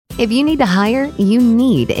If you need to hire, you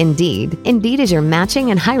need Indeed. Indeed is your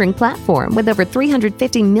matching and hiring platform with over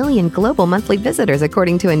 350 million global monthly visitors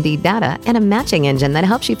according to Indeed data and a matching engine that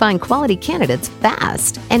helps you find quality candidates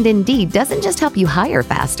fast. And Indeed doesn't just help you hire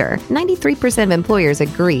faster. 93% of employers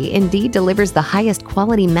agree Indeed delivers the highest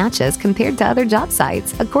quality matches compared to other job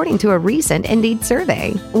sites, according to a recent Indeed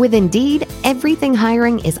survey. With Indeed, everything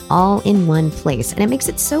hiring is all in one place, and it makes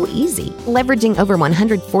it so easy. Leveraging over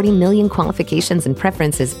 140 million qualifications and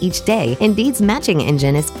preferences each day, Indeed's matching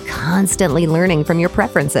engine is constantly learning from your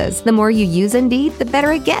preferences. The more you use Indeed, the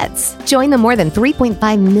better it gets. Join the more than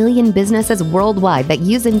 3.5 million businesses worldwide that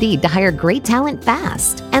use Indeed to hire great talent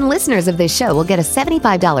fast. And listeners of this show will get a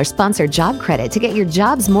 $75 sponsored job credit to get your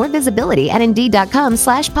jobs more visibility at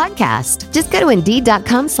Indeed.com/podcast. Just go to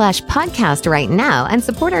Indeed.com/podcast right now and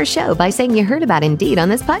support our show by saying you heard about Indeed on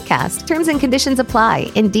this podcast. Terms and conditions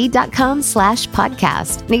apply.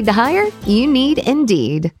 Indeed.com/podcast. Need to hire? You need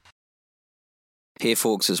Indeed. Hey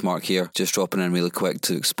folks, it's Mark here, just dropping in really quick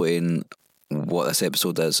to explain what this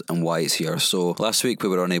episode is and why it's here. So last week we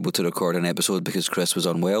were unable to record an episode because Chris was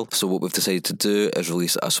unwell, so what we've decided to do is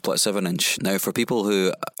release a split 7-inch. Now for people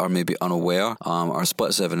who are maybe unaware, our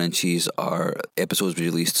split 7 inches are episodes we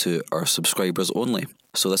release to our subscribers only.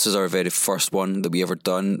 So this is our very first one that we ever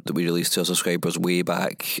done, that we released to our subscribers way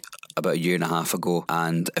back about a year and a half ago.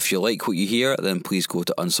 And if you like what you hear, then please go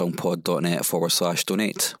to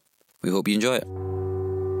unsungpod.net/donate. We hope you enjoy it.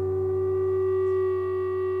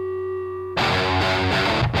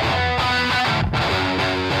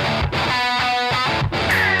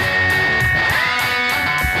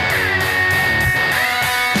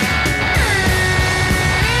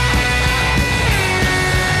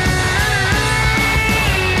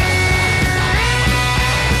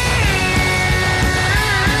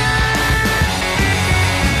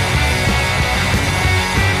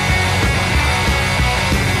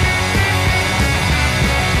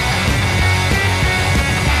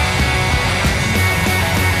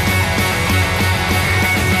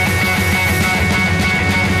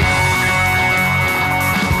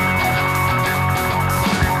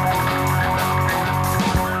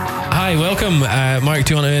 Hi, welcome. Mark,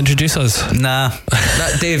 do you want to introduce us? Nah.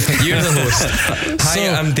 Dave, you're the host. Hi,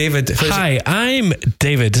 I'm David. Hi, I'm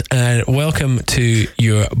David, and welcome to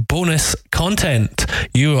your bonus content.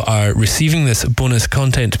 You are receiving this bonus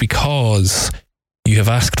content because you have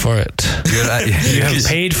asked for it. You have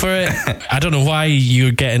paid for it. I don't know why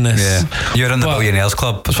you're getting this. Yeah. You're in the Billionaires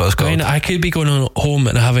Club, that's what it's called. I mean, I could be going home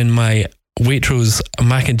and having my Waitrose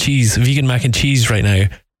vegan mac and cheese right now,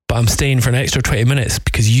 but I'm staying for an extra 20 minutes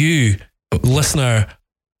because you, listener,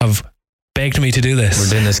 have begged me to do this. We're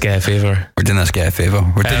doing this guy a favour. We're doing you guys a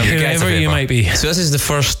whoever favour. You might be. So this is the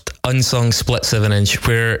first unsung split 7-inch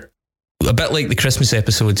where, a bit like the Christmas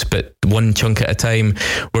episodes, but one chunk at a time,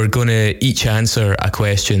 we're going to each answer a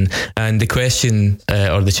question. And the question,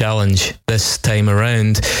 or the challenge this time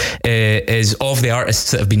around, is of the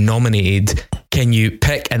artists that have been nominated, can you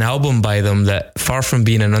pick an album by them that, far from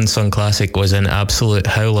being an unsung classic, was an absolute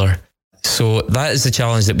howler? So that is the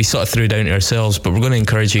challenge that we sort of threw down to ourselves, but we're going to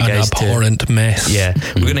encourage you guys to... An abhorrent mess. Yeah.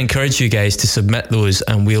 We're going to encourage you guys to submit those,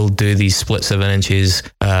 and we'll do these split 7 inches,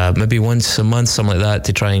 maybe once a month, something like that,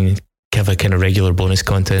 to try and give a kind of regular bonus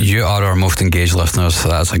content. You are our most engaged listeners, so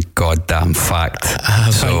that's a goddamn fact.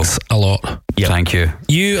 Thanks a lot. Yep. Thank you.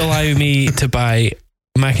 You allow me to buy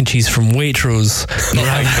mac and cheese from Waitrose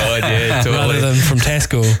rather than from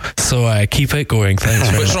Tesco, so keep it going.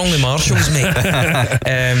 Thanks. What's wrong with Marshalls, mate?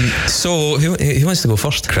 So who wants to go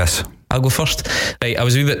first? Chris. I'll go first. Right, I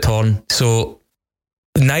was a wee bit torn. So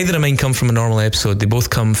neither of mine come from a normal episode. They both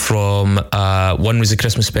come from one was a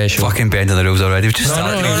Christmas special. Fucking bending the rules already. No,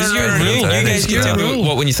 it's your rule. You guys get to rule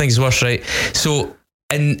what when you think is worse, right? So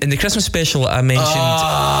in the Christmas special I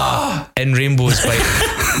mentioned In Rainbows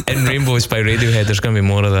by Radiohead, there's going to be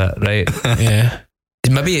more of that, right? Yeah.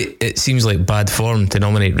 Maybe it seems like bad form to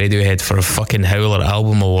nominate Radiohead for a fucking Howler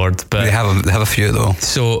album award, but they have a few though.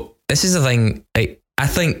 So this is the thing. I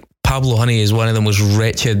think Pablo Honey is one of the most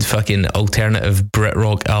wretched fucking alternative Brit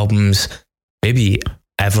rock albums maybe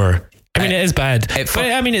ever. I mean, it is bad. But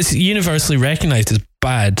I mean, it's universally recognised as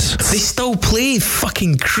bad. They still play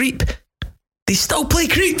fucking Creep. It's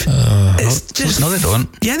just... No, they don't.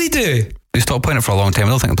 Yeah, they do. They stopped playing it for a long time. I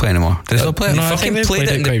don't think they play it anymore. Do they still play it? No, I think they played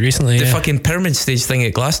it quite recently. The fucking Pyramid Stage thing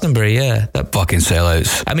at Glastonbury, yeah. That fucking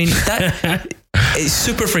sellouts. I mean, that... It's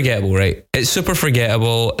super forgettable, right? It's super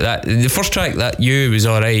forgettable. That the first track, that You, was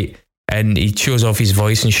alright, and he shows off his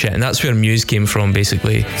voice and shit, and that's where Muse came from,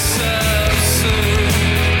 basically.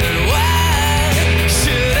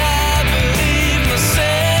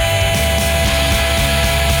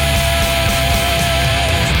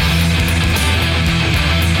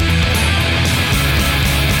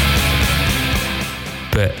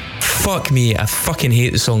 fuck me, I fucking hate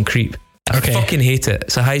the song Creep. I fucking hate it.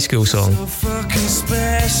 It's a high school song. So fucking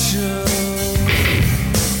special,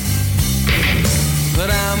 but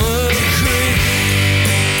I'm a creep.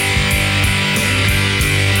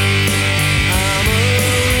 I'm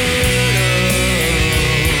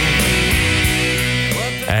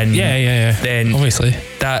a And Yeah. then Obviously.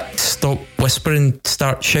 that Stop Whispering,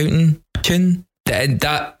 Start Shouting tune. And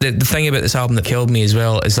that the thing about this album that killed me as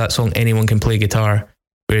well is that song Anyone Can Play Guitar,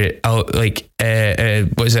 where I'll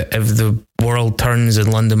what is it? If the world turns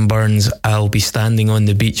and London burns, I'll be standing on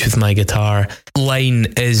the beach with my guitar.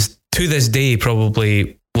 Line is to this day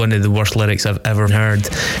probably one of the worst lyrics I've ever heard.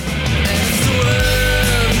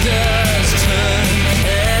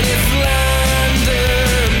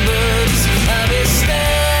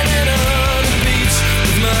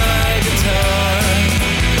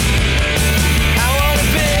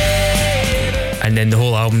 And then the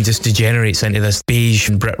whole album just degenerates into this beige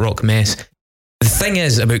and Brit rock mess. The thing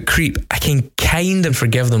is about Creep, I can kind of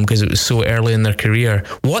forgive them because it was so early in their career.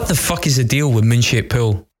 What the fuck is the deal with Moonshaped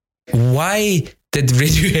Pool? Why did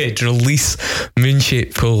Radiohead release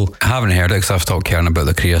Moonshaped Pool? I haven't heard it because I've stopped caring about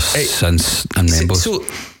the career since In Rainbows. So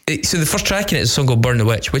the first track in it is a song called Burn the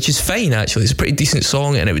Witch, which is fine actually. It's a pretty decent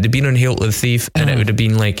song, and it would have been on Hail to the Thief, and it would have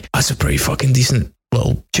been like, that's a pretty fucking decent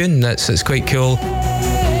little tune. It's quite cool.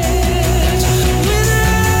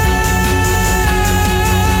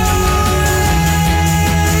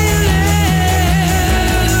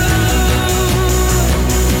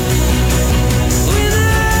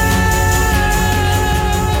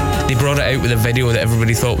 They brought it out with a video that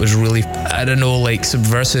everybody thought was really, I don't know, like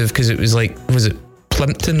subversive, because it was like, was it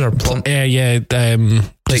Plimpton or Plump? Yeah.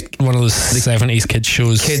 Like one of those 70s kids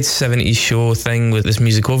shows. Kids 70s show thing with this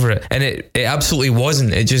music over it. And it absolutely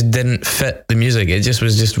wasn't. It just didn't fit the music. It just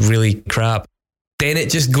was just really crap. Then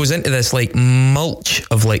it just goes into this like mulch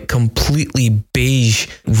of like completely beige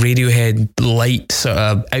Radiohead light sort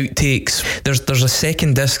of outtakes. There's a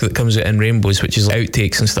second disc that comes out in Rainbows, which is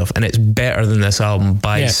outtakes and stuff, and it's better than this album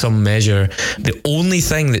by some measure. The only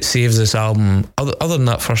thing that saves this album, other than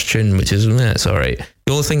that first tune, which is, it's alright,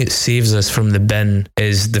 the only thing that saves us from the bin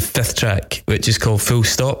is the fifth track, which is called Full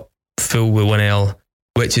Stop, full with one L,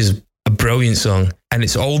 which is a brilliant song, and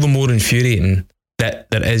it's all the more infuriating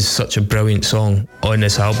that there is such a brilliant song on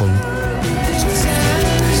this album.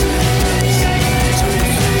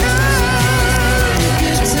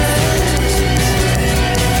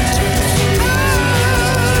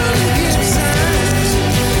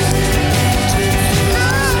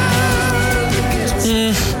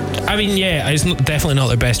 I mean, yeah, it's definitely not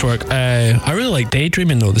their best work. I really like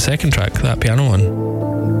Daydreaming though, the second track, that piano one.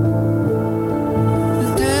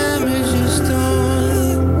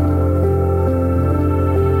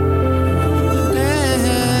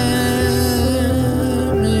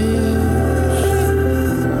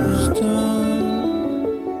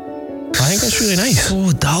 Really nice.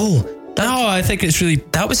 So dull. No, I think it's really,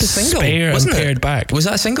 that was a single, spare wasn't and pared it? back. Was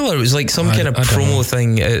that a single, or it was like some kind of promo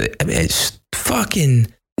thing? I mean, it's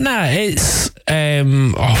fucking. Nah, it's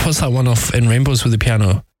what's that one off In Rainbows with the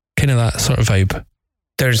piano? Kind of that sort of vibe.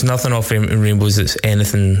 There's nothing off In Rainbows that's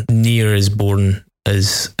anything near as boring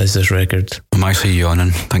as this record. I'm actually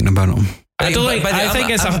yawning thinking about it. I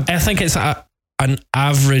think it's an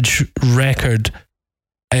average record.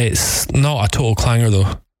 It's not a total clanger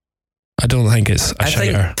though. I don't think it's a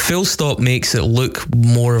shiter. I think Full Stop makes it look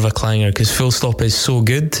more of a clanger, because Full Stop is so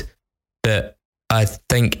good that I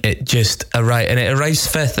think it just arrives, and it arrives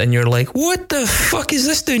fifth, and you're like, what the fuck is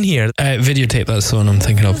this doing here? Videotape, that's the one I'm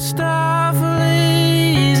thinking of.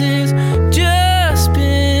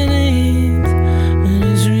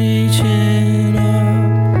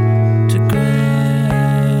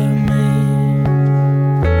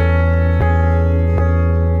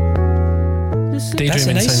 That's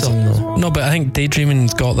a nice song though. No, but I think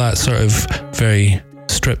Daydreaming's got that sort of very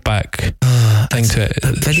stripped back thing to it.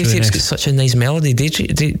 Videotape's got such a nice melody.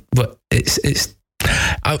 But it's.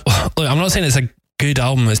 Look, I'm not saying it's a good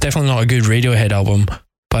album. It's definitely not a good Radiohead album,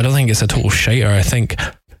 but I don't think it's a total shiter. I think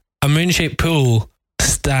A Moonshaped Pool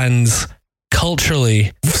stands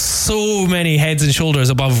culturally so many heads and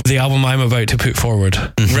shoulders above the album I'm about to put forward.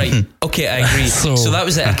 Right. Okay, I agree. So that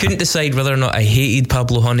was it. I couldn't decide whether or not I hated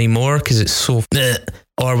Pablo Honey more because it's so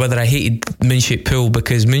or whether I hated Moonshaped Pool,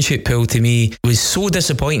 because Moonshaped Pool to me was so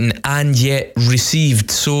disappointing and yet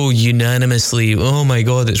received so unanimously. Oh my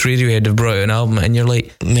God, it's Radiohead have brought out an album, and you're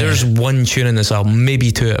like, there's one tune in this album,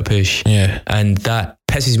 maybe two at a push. Yeah. And that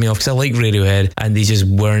pisses me off because I like Radiohead and they just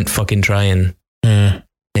weren't fucking trying.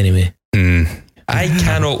 Anyway. I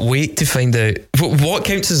cannot wait to find out what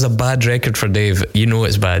counts as a bad record for Dave. You know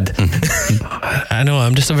it's bad. I know,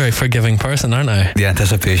 I'm just a very forgiving person, aren't I? The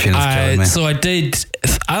anticipation is killing me. So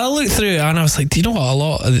I looked through it and I was like, do you know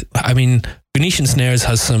what? Venetian Snares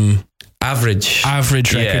has some average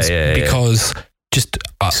records because just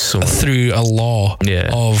through a law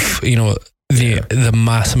of, the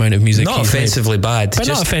mass amount of music. Not offensively bad. But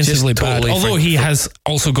not offensively bad. Totally although he has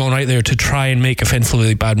also gone out there to try and make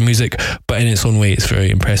offensively bad music, but in its own way, it's very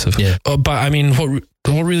impressive. Yeah. But I mean, what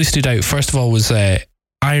really stood out, first of all, was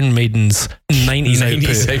Iron Maiden's 90s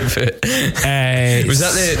output. Was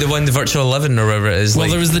that the one, the Virtual 11 or whatever it is? Well,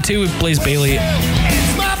 there was the two with Blaze Bayley.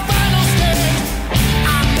 It's my final stand.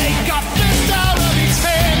 I make a fist out of his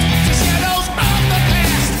head. The shadows of the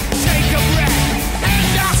past. Take a breath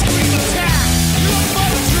and I scream attack. Look for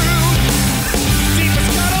the truth.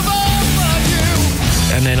 Deepest cut of all for you.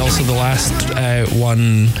 And then also the last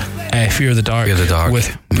one, Fear of the Dark.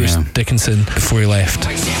 With Bruce Dickinson before he left. She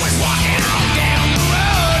was walking on down the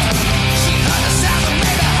road. She heard the sound that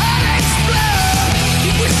made her heart explode. He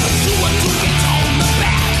whispered to her to get on the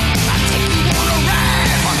back. I take you on a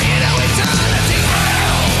ride from here to eternity.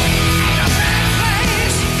 Hell, a bad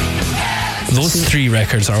place. Those three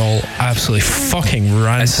records are all absolutely fucking I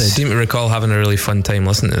rancid. seem to recall having a really fun time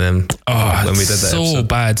listening to them when we did that so episode.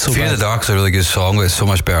 bad. Fear of the Dark's a really good song, but it's so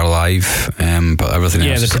much better live. But everything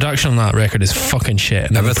else, the production on that record is fucking shit.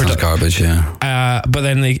 And everything's garbage. Yeah. but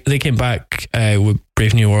then they came back with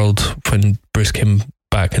Brave New World when Bruce came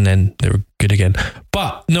back, and then they were good again.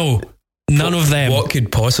 But no, none of them. What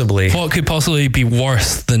could possibly be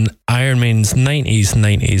worse than Iron Maiden's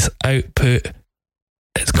 90s output?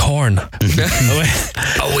 It's Korn. Away.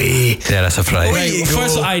 Yeah, that's a fright. Right.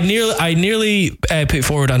 First, I nearly put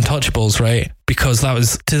forward Untouchables, right? Because that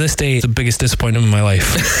was, to this day, the biggest disappointment in my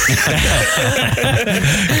life.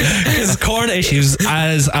 Because Korn Issues,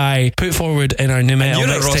 as I put forward in our new metal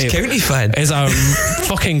You're a Ross mixtape, County fan. is a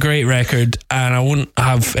fucking great record, and I wouldn't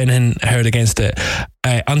have anything heard against it.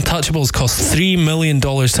 Untouchables cost $3 million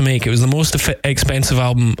to make. It was the most expensive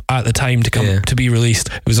album at the time to be released.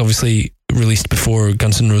 It was obviously released before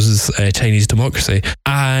Guns N' Roses' Chinese Democracy,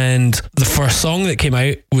 and the first song that came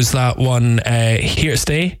out was that one, Here to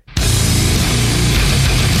Stay.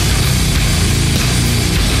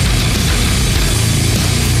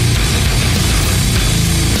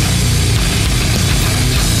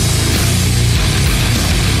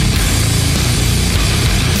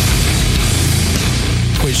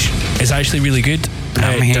 Which is actually really good.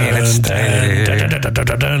 I'm here to stay.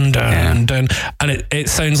 And it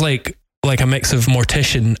sounds like a mix of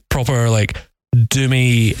Mortician, proper like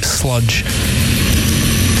doomy sludge.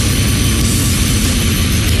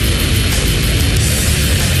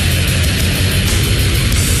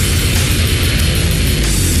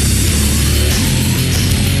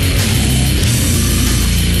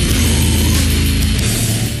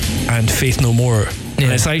 And Faith No More.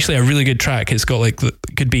 And it's actually a really good track. It's got like the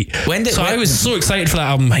good beat. I was so excited for that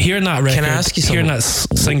album. Hearing that record, can I ask you hearing that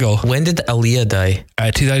single. When did Aaliyah die?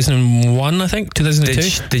 2001, I think.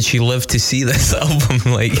 2002. Did she live to see this album?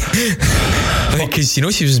 Because she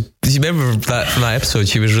was. You remember that from that episode?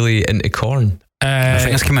 She was really into Korn. I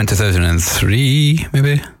think this came in 2003,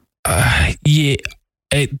 maybe. Yeah,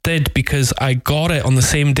 it did, because I got it on the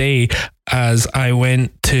same day as I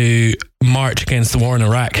went to march against the war in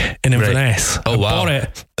Iraq in Inverness. Oh, wow. I bought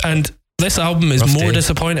it, and this album is more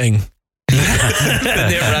disappointing than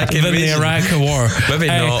the Iraq war. Maybe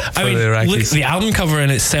not for the Iraqis. Look, the album cover in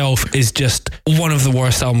itself is just one of the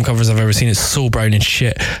worst album covers I've ever seen. It's so brown and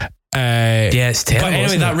shit. It's terrible. But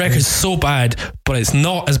anyway, that record's so bad, but it's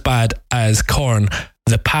not as bad as Korn,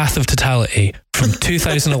 The Path of Totality from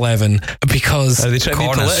 2011, because Are they trying to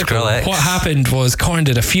be political? What happened was Korn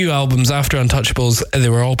did a few albums after Untouchables. They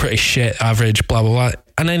were all pretty shit, average, blah, blah, blah.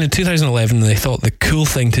 And then in 2011, they thought the cool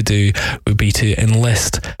thing to do would be to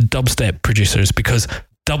enlist dubstep producers, because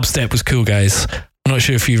dubstep was cool, guys. I'm not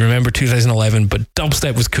sure if you remember 2011, but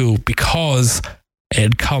dubstep was cool because it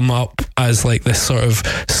had come up as like this sort of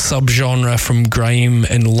subgenre from grime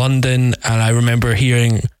in London. And I remember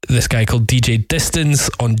hearing this guy called DJ Distance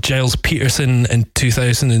on Giles Peterson in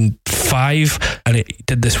 2005, and it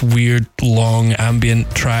did this weird long ambient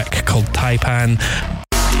track called Taipan.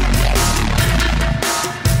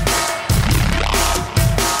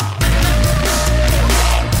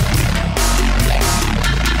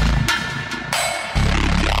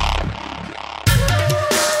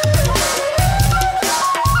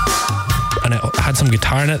 Had some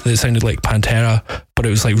guitar in it that sounded like Pantera, but it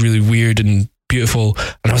was like really weird and beautiful,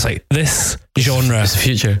 and I was like, this genre, It's the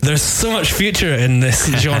future. there's so much future in this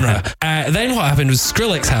genre. Then what happened was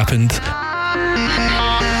Skrillex happened,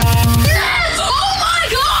 Yes! Oh my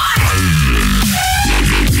god!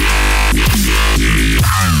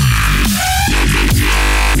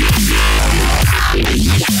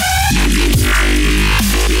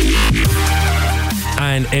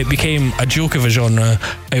 And it became a joke of a genre.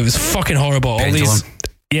 It was fucking horrible. All Pendulum. these,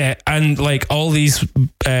 yeah, and like all these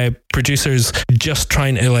producers just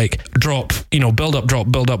trying to like drop, build up,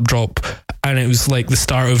 drop, and it was like the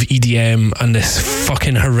start of EDM and this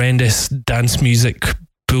fucking horrendous dance music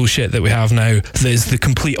bullshit that we have now. That is the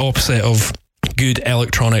complete opposite of good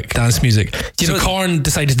electronic dance music. So Korn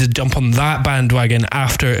decided to jump on that bandwagon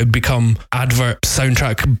after it had become advert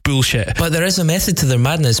soundtrack bullshit. But there is a method to their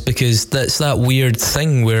madness, because that's that weird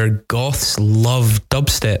thing where goths love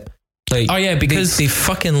dubstep. Like, Oh yeah, because they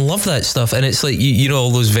fucking love that stuff, and it's like you know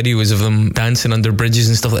all those videos of them dancing under bridges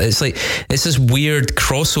and stuff like that. It's like it's this weird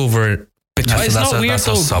crossover between. It's not weird that's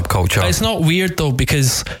a though. subculture. It's not weird though,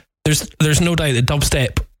 because there's no doubt that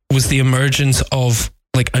dubstep was the emergence of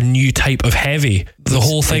like a new type of heavy. The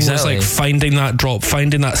whole thing Exactly. was like finding that drop,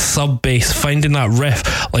 finding that sub bass, finding that riff.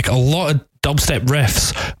 Like a lot of dubstep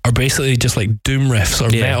riffs are basically just like doom riffs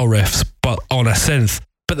or metal riffs, but on a synth.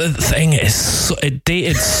 But the thing is, it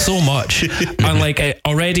dated so much, and like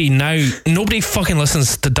already now, nobody fucking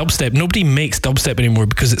listens to dubstep. Nobody makes dubstep anymore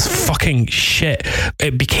because it's fucking shit.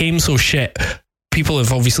 It became so shit. People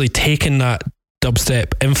have obviously taken that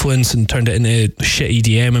dubstep influence and turned it into shit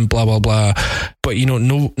EDM and blah blah blah. But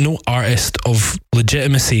no artist of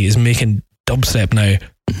legitimacy is making dubstep now.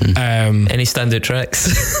 Any standout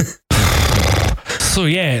tracks? So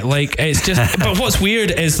yeah, like it's just. But what's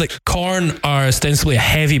weird is that Korn are ostensibly a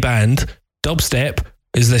heavy band. Dubstep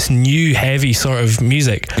is this new heavy sort of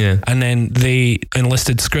music, Yeah. and then they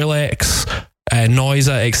enlisted Skrillex,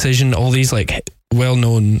 Noisa, Excision, all these like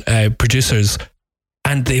well-known producers,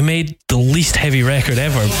 and they made the least heavy record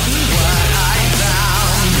ever.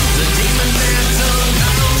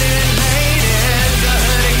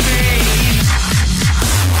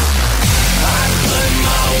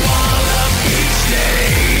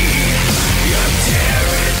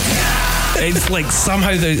 It's like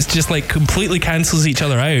somehow it's just like completely cancels each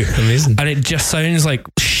other out. Amazing. And it just sounds like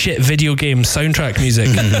shit video game soundtrack music.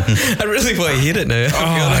 I really want to hear it now.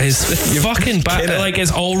 Oh, it's fucking bad. Like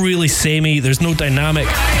it's all really samey. There's no dynamic.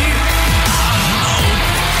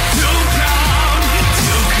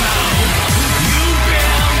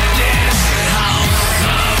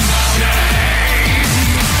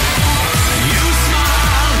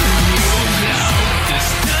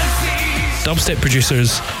 Dubstep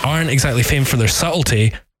producers aren't exactly famed for their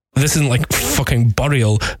subtlety. This isn't like fucking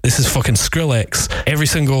Burial. This is fucking Skrillex. Every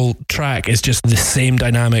single track is just the same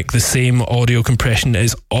dynamic, the same audio compression.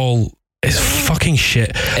 It's fucking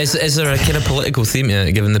shit. Is there a kind of political theme in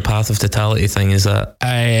it, given the path of totality thing? Is that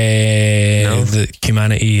No, that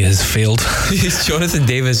humanity has failed. Jonathan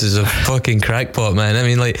Davis is a fucking crackpot, man. I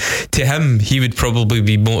mean, like, to him, he would probably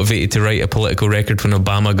be motivated to write a political record when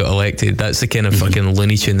Obama got elected. That's the kind of fucking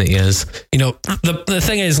Looney Tune that he is. The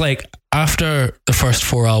thing is, like, after the first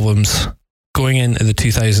 4 albums, going into the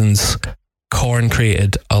 2000s, Korn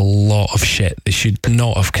created a lot of shit. They should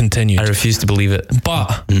not have continued. I refuse to believe it.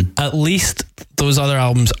 But at least those other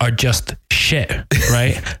albums are just shit,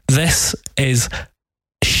 right? This is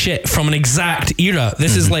shit from an exact era.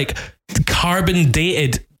 This is like carbon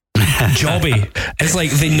dated Jobby. It's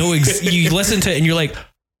like they know you listen to it and you're like,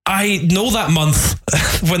 I know that month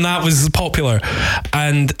when that was popular,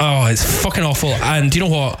 and it's fucking awful. And you know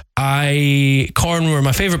what? Korn were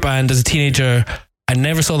my favourite band as a teenager. I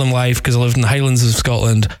never saw them live because I lived in the Highlands of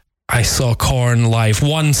Scotland. I saw Korn live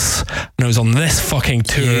once, and it was on this fucking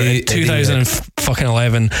tour in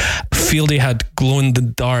 2011. Fieldy had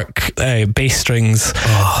glow-in-the-dark bass strings.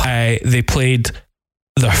 They played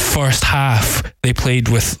their first half. They played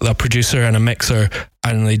with a producer and a mixer,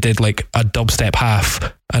 and they did like a dubstep half,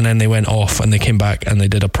 and then they went off and they came back and they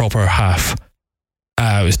did a proper half.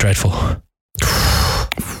 It was dreadful.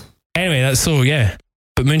 Anyway, that's so, yeah.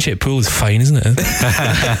 But Moonshaped Pool is fine, isn't it?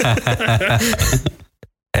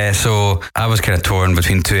 So I was kind of torn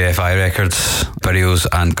between 2 AFI records, Burials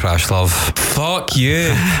and Crash Love. Fuck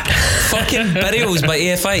you. Fucking Burials by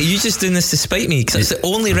AFI. You just doing this to spite me, because it's the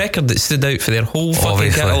only record that stood out for their whole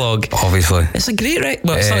fucking catalogue. Obviously. It's a great record.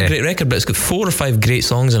 Well, it's not a great record, but it's got 4 or 5 great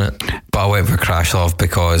songs in it. But I went for Crash Love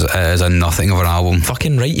because it is a nothing of an album.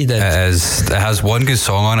 Fucking right you did. It has one good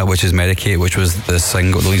song on it, which is Medicate, which was the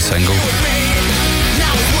lead single.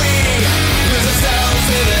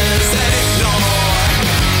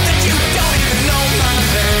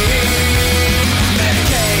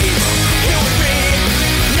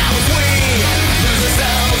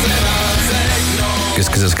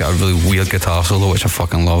 Because it's got a really weird guitar solo, which I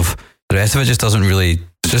fucking love. The rest of it just doesn't really,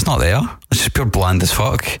 it's just not there. It's just pure bland as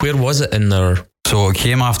fuck. Where was it in there? So it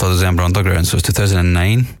came after December Underground, so it's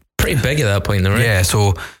 2009. Pretty big at that point, though, right? Yeah,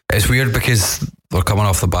 so it's weird because they're coming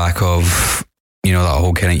off the back of, you know, that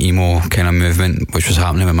whole kind of emo kind of movement which was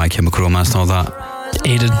happening with My Chemical Romance and all that.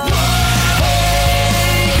 Aiden.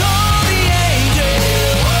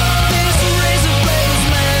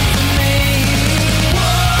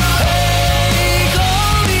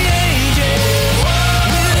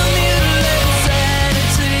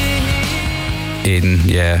 Aiden,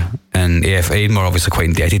 yeah. And Aiden were obviously quite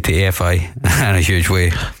indebted to AFI in a huge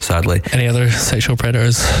way, sadly. Any other sexual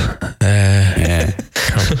predators? Yeah.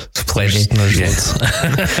 Plenty. There's Yeah. loads.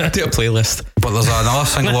 Do a playlist. But there's another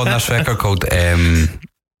single on this record called It'd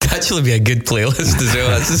actually be a good playlist as well.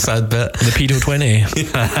 That's a sad bit. The Pedo 20.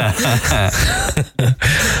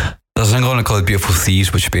 there's a single on it called Beautiful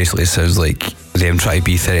Thieves, which basically sounds like them trying to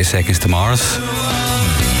be 30 Seconds to Mars.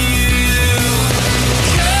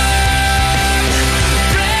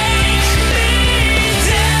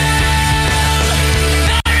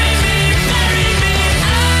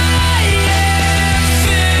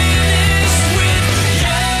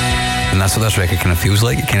 And that's what this record kind of feels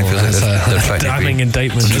like. It kind of feels like they're trying damning to be,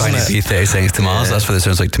 indictment, they're trying isn't to it? be 30 Seconds to Mars. That's what it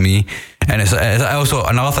sounds like to me. And it's also,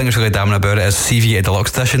 another thing that's really damning about it is CV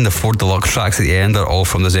Deluxe Edition, the 4 deluxe tracks at the end are all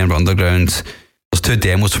from the December Underground. There's 2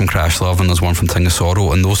 demos from Crash Love and there's one from Ting of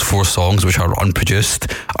Sorrow, and those 4 songs, which are unproduced,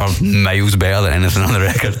 are miles better than anything on the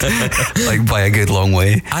record. Like by a good long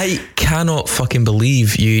way. I cannot fucking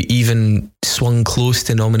believe you even swung close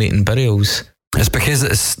to nominating Burials. It's because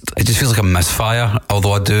it just feels like a misfire,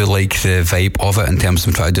 although I do like the vibe of it in terms of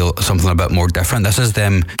them trying to do something a bit more different. This is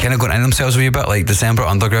them kind of going in themselves a wee bit. Like December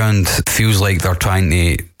Underground feels like they're trying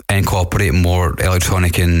to incorporate more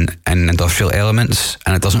electronic and industrial elements,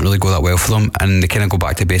 and it doesn't really go that well for them, and they kind of go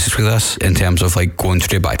back to basics with this in terms of like going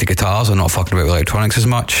straight back to guitars and not fucking about with electronics as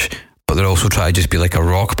much, but they're also trying to just be like a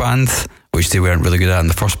rock band, which they weren't really good at in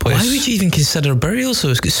the first place. Why would you even consider Burials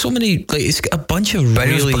though? It's got so many, like, it's got a bunch of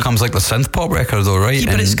Burials really... becomes like the synth pop record though, right?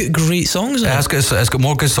 Yeah, but it's got great songs on it. It's got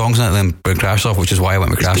more good songs in it than Crash Off, which is why I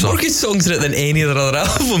went with Crash It's got Off. more good songs in it than any of their other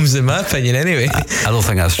albums, in my opinion, anyway. I don't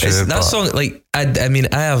think that's true. That but song, like, I mean,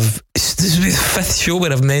 I have, this is the 5th show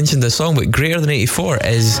where I've mentioned the song, but Greater Than 84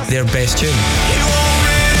 is their best tune.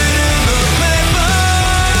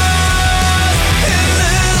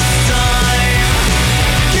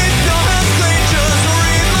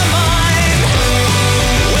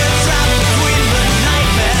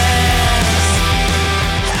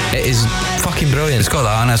 It is fucking brilliant. It's got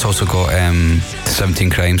that, and it's also got 17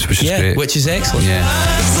 Crimes, which is great. Which is excellent. Yeah.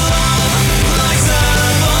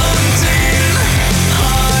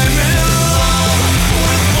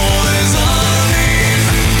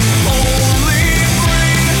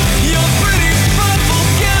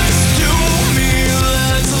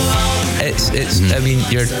 It's I mean,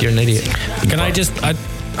 you're an idiot. Can I just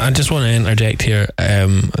want to interject here,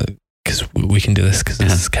 because we can do this because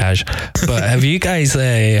this is cash. But have you guys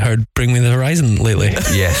heard Bring Me the Horizon lately?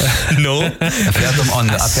 Yes. No. I've heard them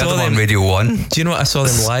on Radio 1. Do you know what? I saw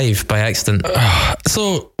them live by accident.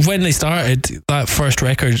 So when they started, that first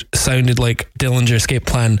record sounded like Dillinger Escape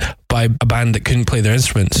Plan by a band that couldn't play their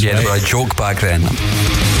instruments. Yeah, right? they were a joke back then.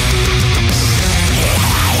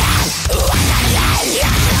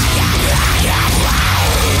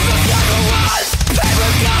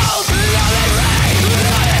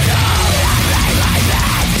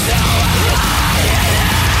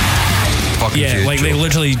 Yeah, like they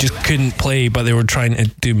literally just couldn't play, but they were trying to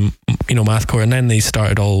do, you know, mathcore, and then they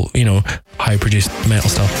started all, you know, high produced metal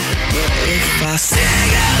stuff. If I sing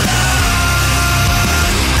along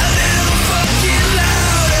a little fucking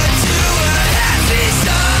louder to a happy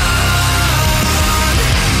song,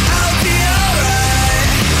 I'll be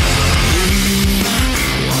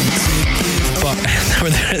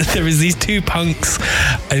But alright. there was these 2 punks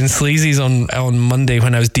and sleazies on Monday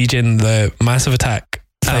when I was DJing the Massive Attack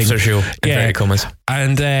After show, yeah, comments.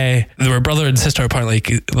 and they were brother and sister apparently.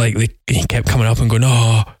 Like he kept coming up and going,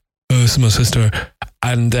 "Oh, this is my sister,"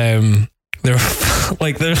 and they're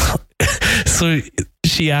like they're. So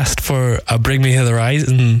she asked for a "Bring Me to the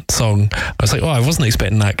Horizon" song. I was like, "Oh, I wasn't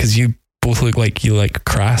expecting that because you both look like you like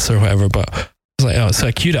Crass or whatever," but. I was like, oh, so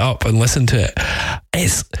I queued it up and listened to it.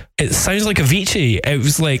 It sounds like Avicii. It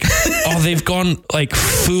was like, oh, they've gone like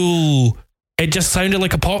full. It just sounded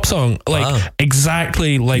like a pop song, like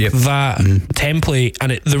exactly like that template,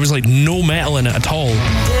 and there was like no metal in it at all.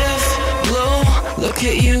 Death blow, look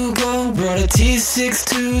at you go. Brought a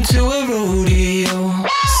T62 to a rodeo.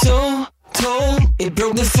 So told, It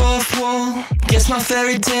broke the fourth wall. Guess my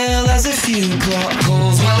fairy tale has a few plot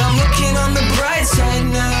holes. Well, I'm looking on the bright side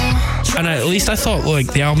now. And at least I thought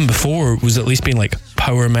like the album before was at least being like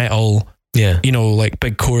power metal, Yeah. you know, like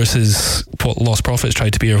big choruses, what Lost Prophets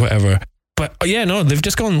tried to be or whatever. But yeah, no, they've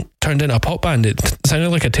just turned into a pop band. It sounded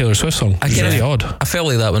like a Taylor Swift song. It's really odd. I felt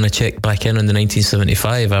like that when I checked back in on the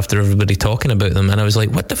 1975 after everybody talking about them, and I was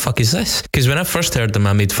like, what the fuck is this? Because when I first heard them,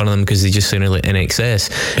 I made fun of them because they just sounded like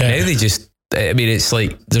NXS. Yeah. Now they just, I mean, it's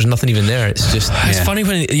like there's nothing even there. It's just It's funny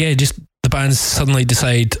when, just the bands suddenly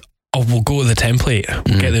decide, oh, we'll go to the template,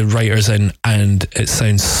 we'll get the writers in, and it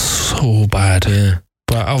sounds so bad. Yeah.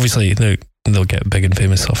 But obviously, they'll get big and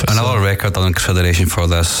famous off it. Another record under consideration for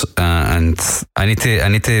this, and I need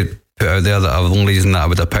to put out there that the only reason that I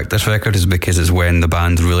would have picked this record is because it's when the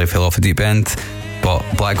band really fell off the deep end. But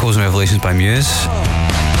Black Holes and Revelations by Muse.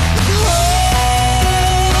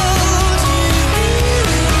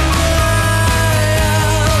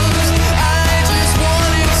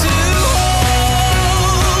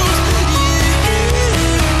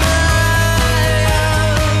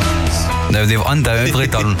 Now they've undoubtedly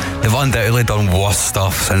done worse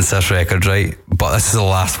stuff since this record, right? But this is the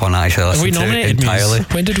last one I actually Have we listened to nominated entirely.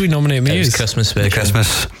 Muse? When did we nominate it was Muse? Christmas special. The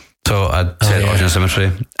Christmas. So I'd said yeah. Original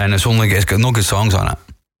Symmetry, and it's got no good songs on it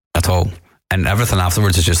at all, and everything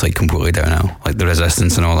afterwards is just like completely downhill, like the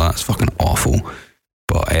Resistance and all that. It's fucking awful.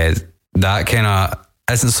 But that kind of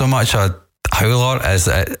isn't so much a howler as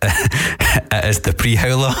it is the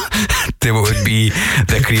pre-howler to what would be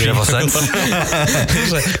the career ever since.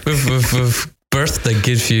 It's like, we've birthed a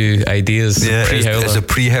good few ideas. Yeah, Pre-howler. it's a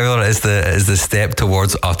pre-howler is the step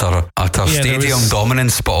towards utter stadium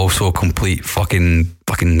dominance, but also complete fucking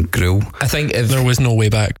gruel. I think There was no way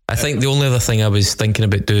back. I think the only other thing I was thinking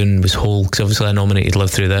about doing was Hole, because obviously I nominated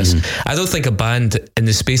Live Through This. I don't think a band in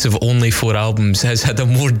the space of only 4 albums has had a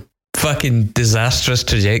more fucking disastrous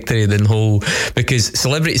trajectory than Hole, because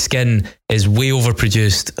Celebrity Skin is way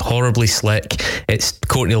overproduced, horribly slick. It's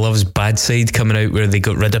Courtney Love's Bad Side coming out, where they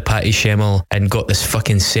got rid of Patty Schemmel and got this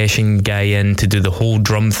fucking session guy in to do the whole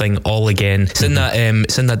drum thing all again. It's in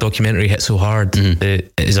that documentary Hit So Hard.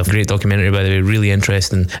 It is a great documentary, by the way, really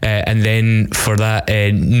interesting. And then for that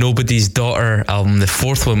Nobody's Daughter album, the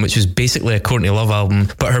 4th one, which was basically a Courtney Love album,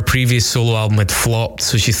 but her previous solo album had flopped,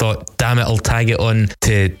 so she thought, damn it, I'll tag it on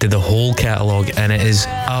to the whole catalogue, and it is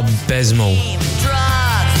abysmal.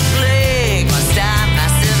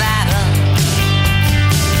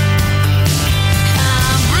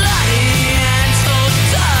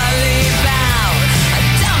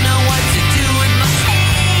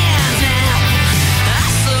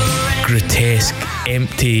 Grotesque,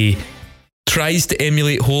 empty, tries to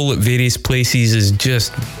emulate Hole at various places, it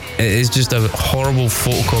is just a horrible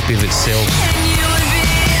photocopy of itself.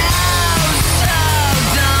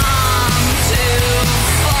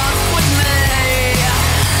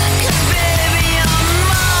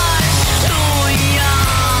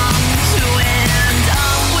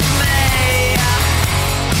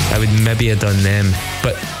 I would maybe have done them,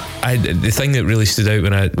 but the thing that really stood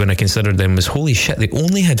out when I considered them was, holy shit, they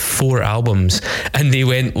only had 4 albums and they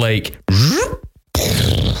went like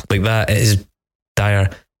that. It is dire.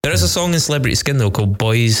 There is a song in Celebrity Skin though called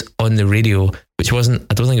Boys on the Radio, which I don't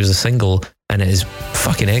think it was a single, and it is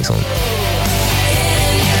fucking excellent.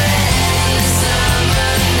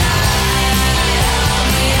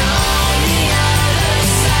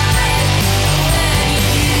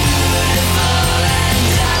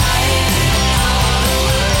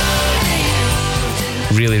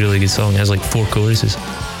 Really, really good song. It has like 4 choruses.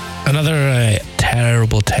 Another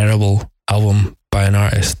terrible album by an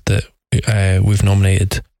artist that we've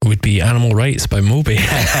nominated would be Animal Rights by Moby.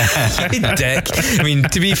 Dick. I mean,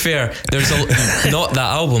 to be fair, there's not that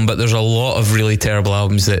album, but there's a lot of really terrible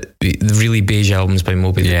albums, really beige albums by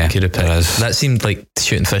Moby that we could have picked. That seemed like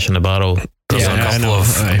shooting fish in a barrel. There's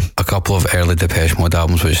a couple of early Depeche Mode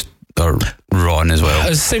albums which are rotten as well.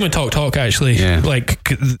 It's the same with Talk Talk, actually. Yeah.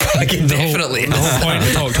 Definitely. The whole point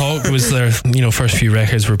of Talk Talk was their first few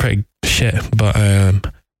records were pretty shit, but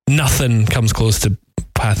nothing comes close to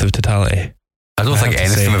Path of Totality. I don't think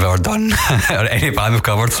anything we've ever done or any band we've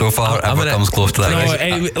covered so far comes close to that.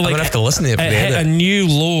 I'm gonna have to listen to it. It hit a new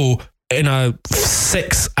low in a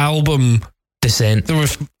 6 album Descent.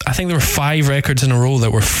 I think there were 5 records in a row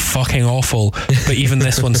that were fucking awful, but even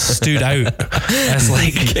this one stood out as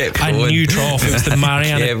like a new trough. It was the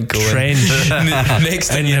Mariana Trench.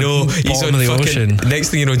 Next thing you know, he's on the ocean. Next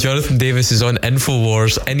thing you know, Jonathan Davis is on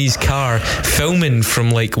InfoWars in his car, filming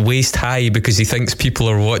from like waist high because he thinks people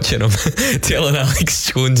are watching him, telling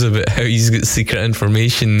Alex Jones about how he's got secret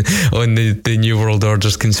information on the New World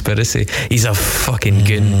Order's conspiracy. He's a fucking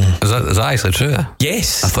goon. Is that actually true?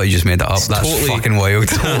 Yes. I thought you just made that up. That's fucking wild.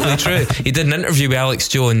 Totally true. He did an interview with Alex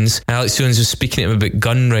Jones. Alex Jones was speaking to him about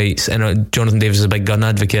gun rights, and Jonathan Davis is a big gun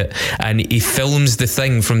advocate, and he films the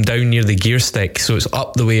thing from down near the gear stick, so it's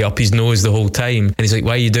up the way up his nose the whole time, and he's like,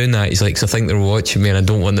 why are you doing that? He's like, so I think they're watching me and I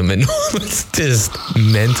don't want them to know. It's just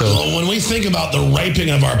mental. Well, when we think about the raping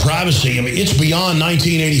of our privacy, I mean, it's beyond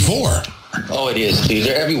 1984. Oh, it is, Steve.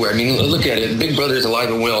 They're everywhere. I mean, look at it. Big Brother is alive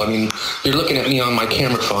and well. I mean, you're looking at me on my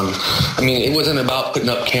camera phone. I mean, it wasn't about putting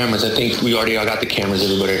up cameras. I think we already got the cameras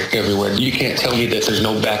everywhere. You can't tell me that there's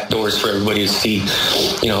no back doors for everybody to see.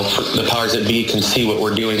 You know, the powers that be can see what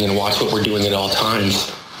we're doing and watch what we're doing at all times.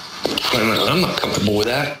 I'm not comfortable with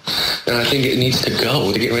that. And I think it needs to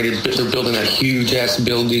go. They're getting ready they're building that huge-ass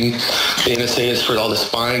building. The NSA is for all the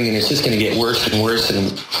spying, and it's just going to get worse and worse.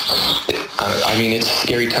 And I mean, it's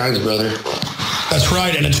scary times, brother. That's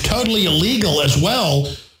right, and it's totally illegal as well,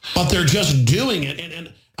 but they're just doing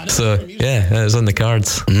it. So, yeah, it's on the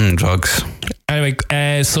cards. Drugs.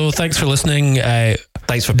 Anyway, so thanks for listening.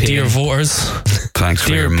 Thanks for paying. Dear voters. Thanks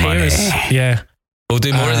for your money. Yeah. We'll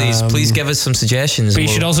do more of these. Please give us some suggestions. But you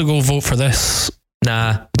should also go vote for this.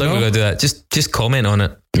 Nah, don't go do that. Just comment on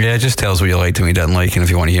it. Yeah, just tell us what you liked and what you didn't like, and if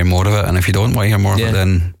you want to hear more of it, and if you don't want to hear more of it,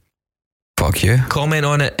 then fuck you. Comment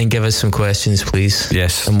on it and give us some questions, please.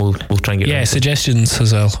 Yes. And we'll try and get suggestions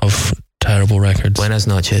as well of terrible records. Buenas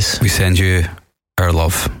noches. We send you our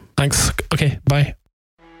love. Thanks. Okay, bye.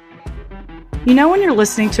 You know when you're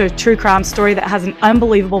listening to a true crime story that has an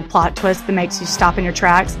unbelievable plot twist that makes you stop in your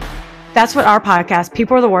tracks? That's what our podcast,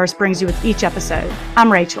 People Are the Worst, brings you with each episode.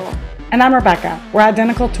 I'm Rachel. And I'm Rebecca. We're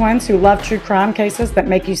identical twins who love true crime cases that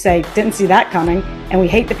make you say, didn't see that coming, and we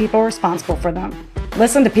hate the people responsible for them.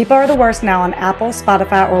 Listen to People Are the Worst now on Apple,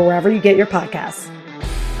 Spotify, or wherever you get your podcasts.